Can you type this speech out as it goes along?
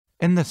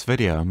In this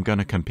video I'm going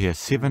to compare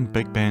 7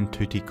 big band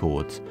tutti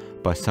chords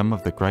by some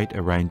of the great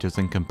arrangers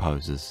and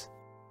composers.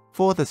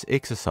 For this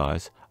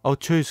exercise I'll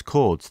choose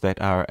chords that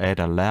are at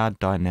a loud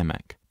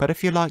dynamic, but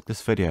if you like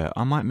this video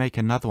I might make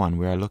another one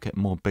where I look at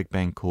more big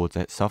band chords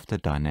at softer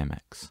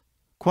dynamics.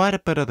 Quite a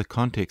bit of the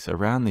context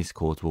around these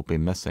chords will be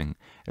missing,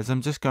 as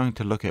I'm just going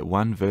to look at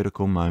one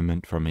vertical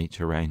moment from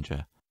each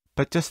arranger,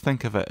 but just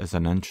think of it as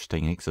an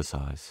interesting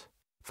exercise.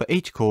 For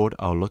each chord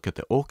I'll look at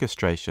the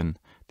orchestration,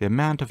 the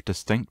amount of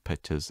distinct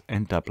pitches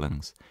and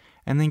doublings,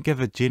 and then give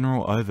a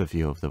general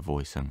overview of the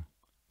voicing.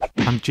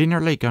 I'm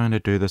generally going to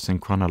do this in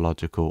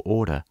chronological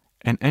order,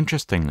 and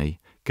interestingly,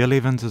 Gil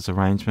Evans'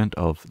 arrangement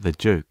of The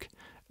Duke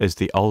is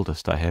the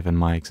oldest I have in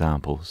my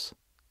examples.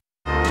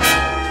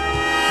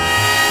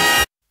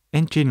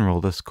 In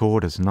general, this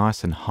chord is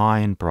nice and high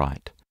and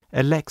bright.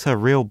 It lacks a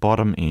real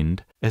bottom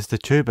end, as the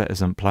tuba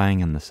isn't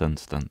playing in this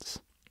instance.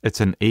 It's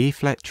an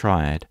E-flat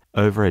triad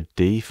over a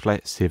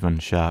D-flat 7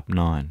 sharp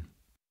 9.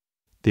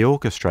 The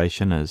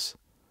orchestration is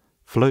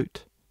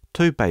flute,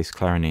 2 bass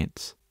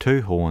clarinets,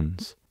 2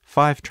 horns,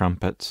 5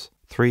 trumpets,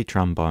 3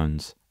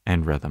 trombones,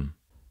 and rhythm.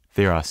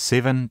 There are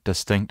 7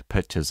 distinct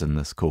pitches in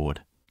this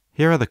chord.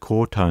 Here are the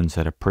chord tones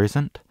that are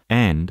present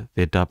and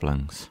their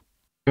doublings.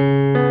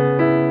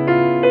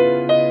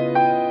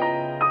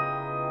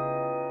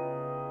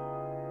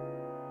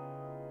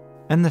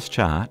 In this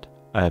chart,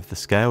 I have the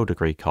scale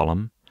degree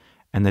column,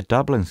 and the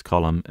doublings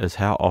column is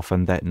how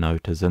often that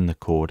note is in the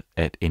chord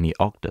at any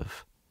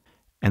octave.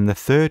 And the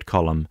third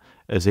column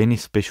is any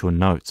special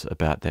notes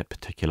about that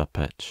particular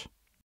pitch.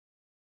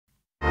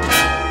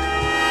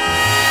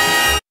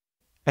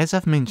 As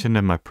I've mentioned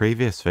in my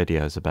previous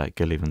videos about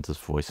Gil Evans'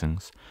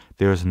 voicings,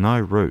 there is no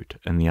root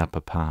in the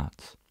upper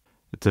parts.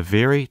 It's a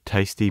very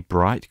tasty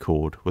bright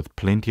chord with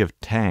plenty of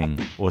tang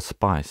or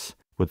spice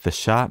with the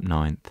sharp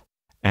 9th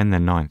and the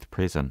 9th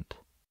present.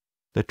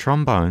 The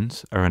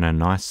trombones are in a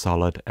nice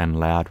solid and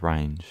loud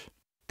range.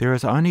 There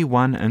is only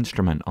one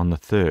instrument on the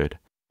third,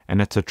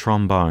 and it's a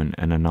trombone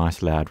in a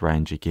nice loud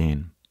range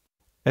again.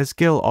 As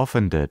Gil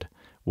often did,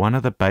 one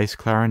of the bass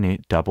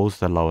clarinet doubles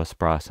the lowest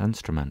brass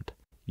instrument,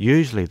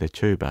 usually the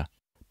tuba,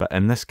 but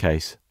in this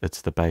case it's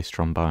the bass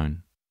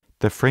trombone.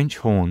 The French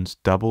horns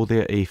double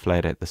their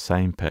E-flat at the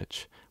same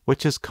pitch,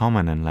 which is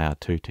common in loud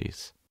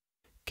tuttis.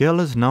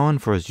 Gil is known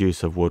for his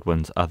use of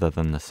woodwinds other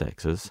than the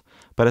saxes,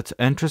 but it's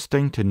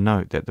interesting to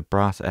note that the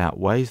brass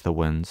outweighs the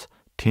winds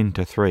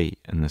 10-3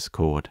 in this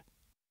chord.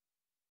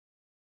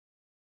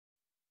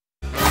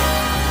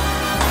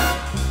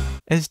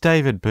 As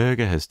David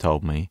Berger has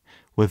told me,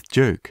 with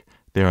Duke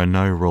there are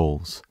no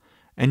rules,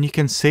 and you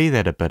can see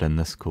that a bit in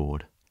this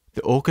chord.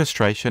 The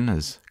orchestration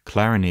is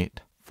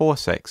clarinet, 4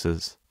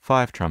 saxes,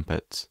 5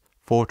 trumpets,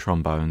 4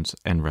 trombones,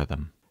 and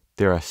rhythm.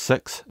 There are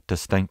 6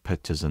 distinct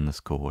pitches in this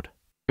chord.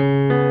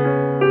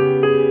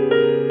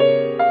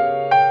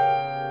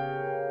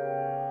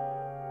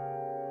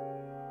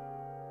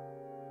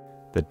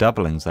 The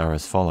doublings are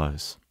as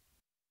follows.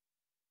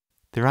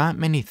 There aren't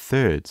many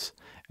thirds,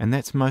 and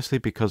that's mostly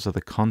because of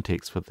the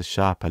context with the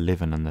sharp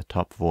 11 in the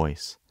top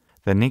voice.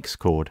 The next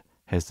chord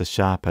has the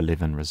sharp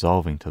 11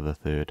 resolving to the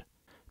third.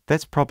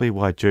 That's probably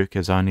why Duke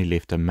has only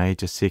left a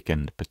major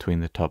second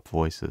between the top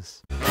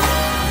voices.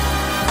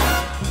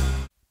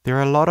 There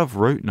are a lot of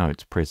root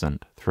notes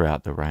present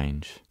throughout the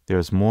range. There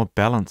is more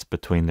balance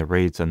between the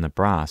reeds and the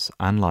brass,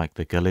 unlike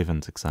the Gil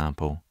Evans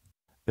example.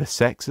 The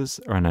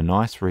saxes are in a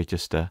nice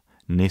register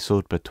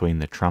nestled between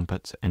the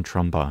trumpets and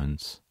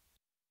trombones.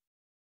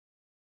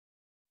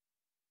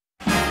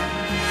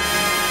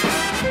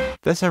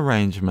 This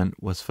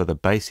arrangement was for the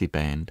bassy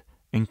band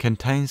and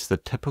contains the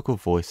typical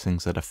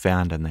voicings that are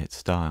found in that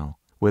style,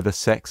 where the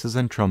saxes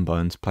and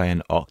trombones play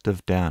an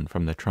octave down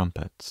from the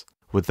trumpets,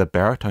 with the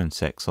baritone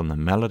sax on the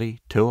melody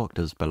 2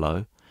 octaves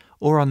below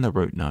or on the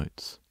root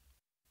notes.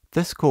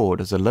 This chord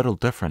is a little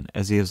different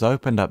as he has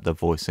opened up the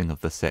voicing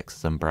of the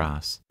saxes and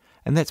brass,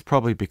 and that's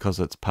probably because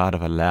it's part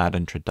of a loud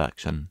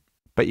introduction,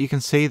 but you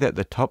can see that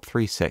the top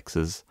 3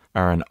 saxes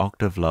are an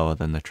octave lower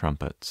than the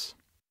trumpets.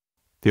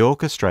 The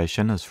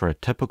orchestration is for a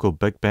typical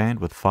big band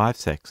with 5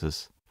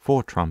 saxes,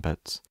 4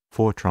 trumpets,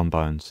 4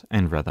 trombones,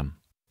 and rhythm.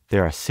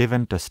 There are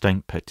 7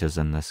 distinct pitches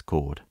in this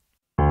chord.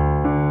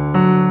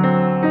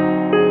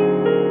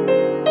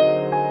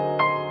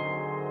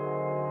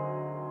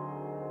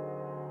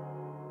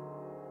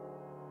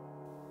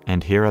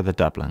 And here are the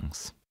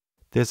doublings.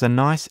 There's a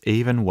nice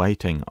even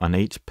weighting on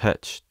each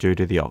pitch due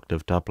to the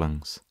octave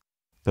doublings.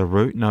 The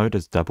root note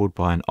is doubled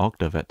by an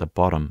octave at the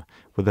bottom,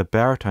 with the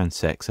baritone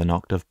sax an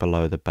octave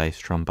below the bass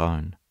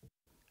trombone.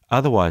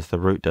 Otherwise the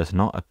root does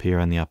not appear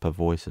in the upper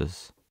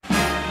voices.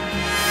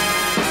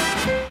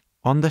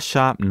 On the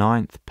sharp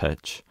 9th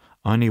pitch,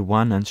 only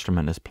one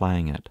instrument is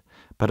playing it,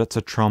 but it's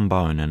a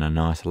trombone in a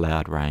nice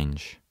loud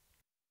range.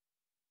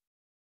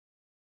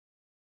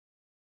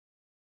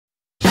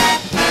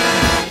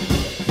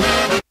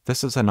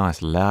 This is a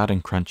nice loud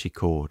and crunchy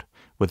chord,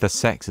 with the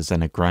saxes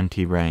in a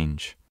grunty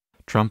range.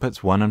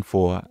 Trumpets 1 and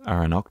 4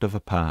 are an octave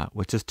apart,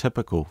 which is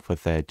typical for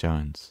Thad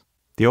Jones.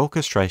 The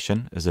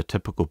orchestration is a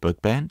typical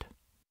big band.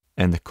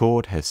 and the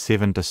chord has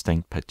 7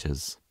 distinct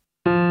pitches.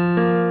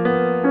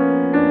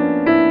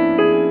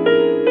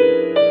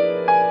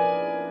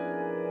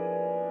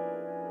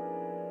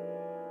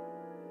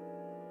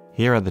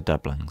 Here are the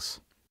doublings.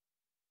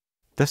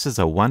 This is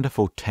a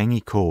wonderful tangy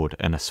chord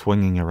in a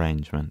swinging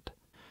arrangement.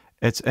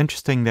 It's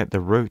interesting that the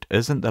root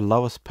isn't the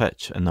lowest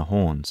pitch in the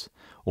horns,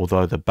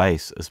 although the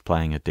bass is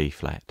playing a D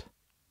flat.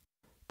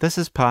 This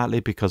is partly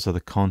because of the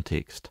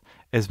context,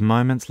 as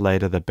moments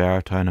later the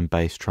baritone and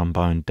bass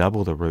trombone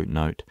double the root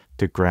note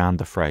to ground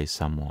the phrase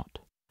somewhat.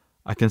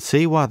 I can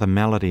see why the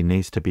melody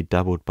needs to be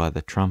doubled by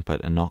the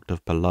trumpet an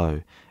octave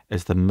below,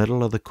 as the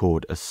middle of the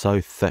chord is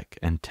so thick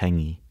and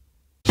tangy.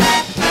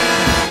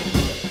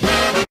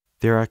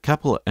 There are a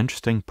couple of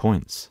interesting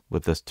points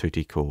with this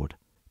tutti chord.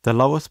 The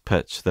lowest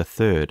pitch, the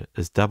third,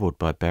 is doubled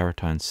by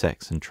baritone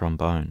sax and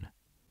trombone.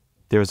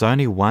 There is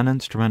only one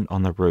instrument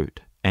on the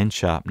root and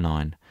sharp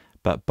 9,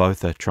 but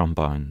both are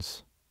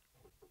trombones.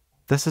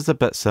 This is a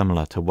bit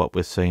similar to what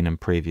we've seen in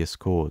previous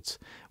chords,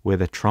 where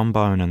the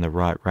trombone in the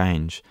right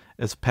range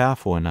is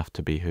powerful enough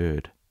to be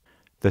heard.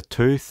 The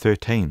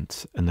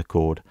 2/13ths in the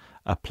chord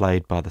are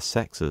played by the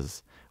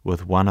saxes,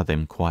 with one of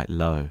them quite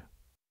low.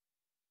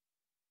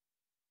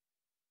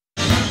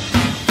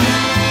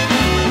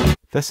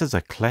 This is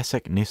a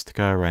classic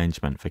Nestico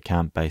arrangement for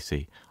Count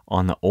Basie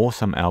on the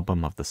awesome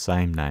album of the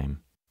same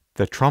name.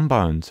 The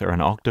trombones are an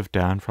octave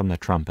down from the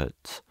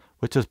trumpets,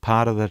 which is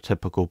part of the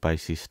typical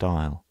Basie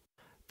style.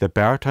 The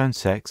baritone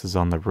sax is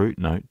on the root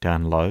note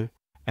down low,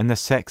 and the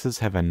saxes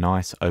have a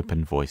nice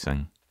open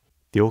voicing.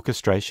 The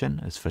orchestration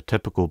is for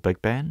typical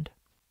big band,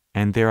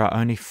 and there are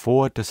only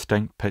 4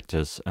 distinct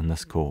pitches in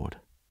this chord.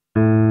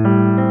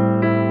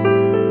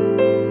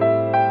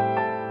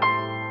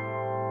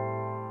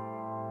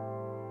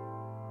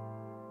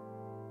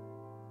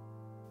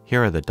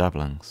 Here are the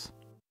doublings.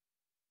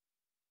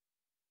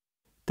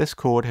 This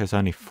chord has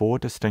only 4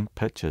 distinct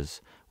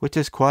pitches, which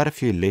is quite a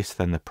few less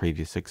than the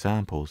previous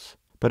examples,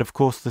 but of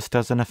course this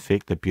doesn't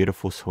affect the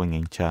beautiful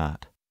swinging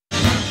chart.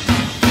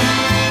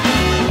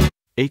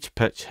 Each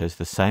pitch has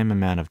the same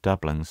amount of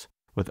doublings,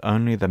 with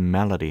only the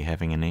melody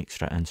having an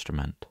extra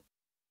instrument.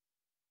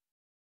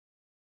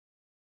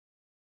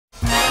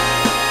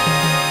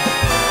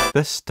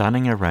 This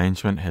stunning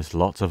arrangement has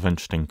lots of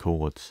interesting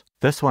chords.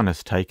 This one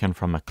is taken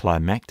from a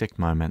climactic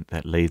moment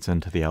that leads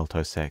into the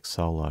alto sax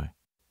solo.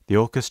 The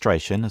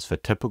orchestration is for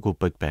typical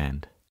big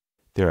band.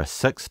 There are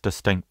 6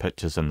 distinct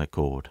pitches in the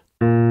chord.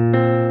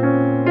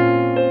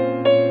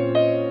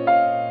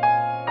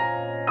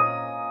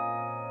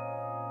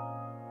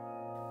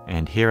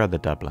 And here are the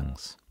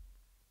doublings.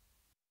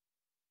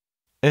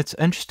 It's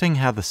interesting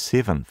how the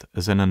 7th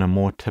is in a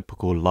more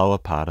typical lower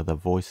part of the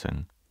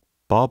voicing.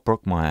 Bob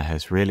Brookmeyer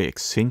has really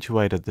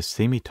accentuated the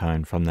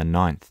semitone from the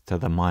 9th to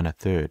the minor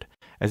 3rd,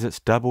 as it's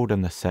doubled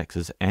in the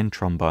saxes and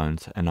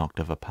trombones an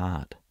octave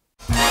apart.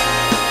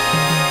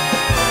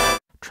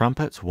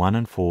 Trumpets 1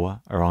 and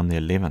 4 are on the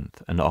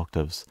 11th in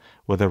octaves,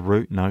 with a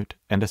root note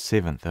and a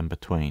 7th in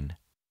between.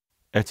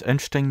 It's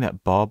interesting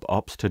that Bob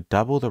opts to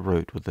double the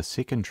root with the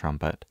second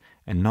trumpet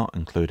and not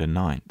include a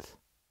 9th.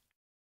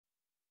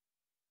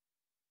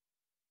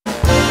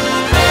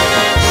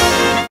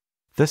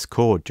 This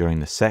chord during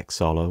the sax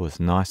solo is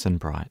nice and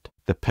bright.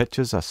 The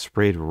pitches are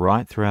spread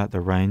right throughout the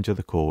range of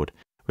the chord,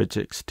 which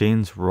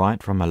extends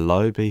right from a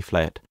low B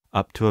flat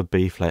up to a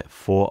B flat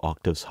 4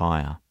 octaves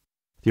higher.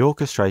 The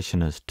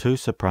orchestration is 2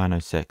 soprano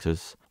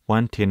saxes,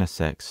 1 tenor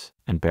sax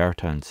and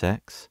baritone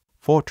sax,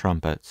 4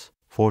 trumpets,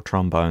 4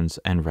 trombones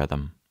and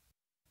rhythm.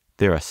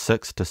 There are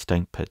 6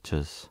 distinct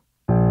pitches.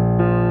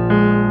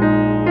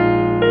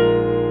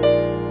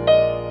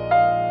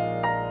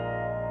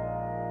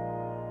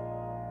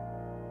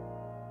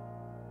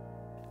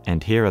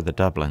 And here are the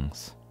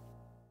doublings.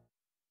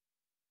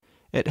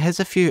 It has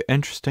a few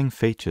interesting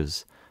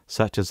features,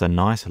 such as a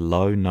nice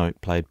low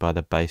note played by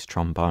the bass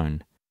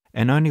trombone,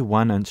 and only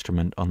one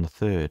instrument on the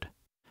 3rd,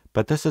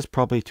 but this is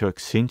probably to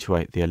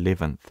accentuate the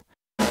 11th,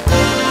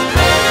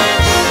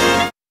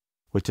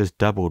 which is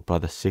doubled by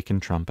the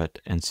second trumpet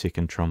and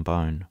second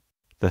trombone.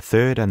 The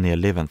 3rd and the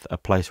 11th are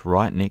placed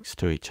right next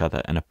to each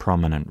other in a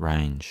prominent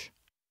range.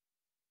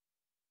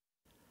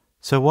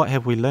 So what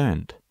have we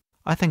learned?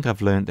 I think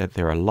I've learned that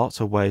there are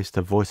lots of ways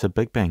to voice a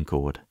big band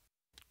chord.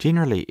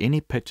 Generally, any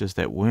pitches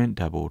that weren't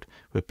doubled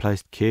were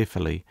placed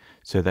carefully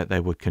so that they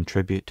would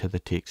contribute to the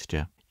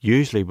texture,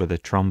 usually with a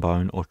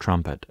trombone or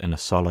trumpet in a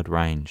solid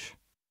range.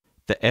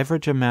 The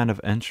average amount of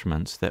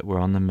instruments that were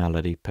on the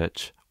melody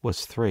pitch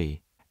was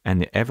 3,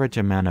 and the average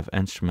amount of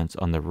instruments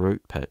on the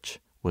root pitch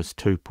was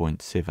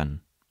 2.7.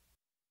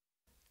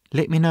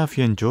 Let me know if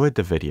you enjoyed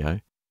the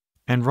video,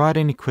 and write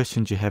any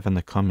questions you have in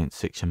the comments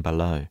section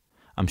below.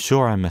 I'm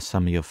sure I missed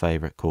some of your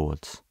favourite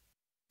chords.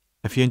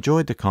 If you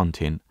enjoyed the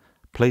content,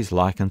 please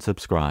like and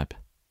subscribe.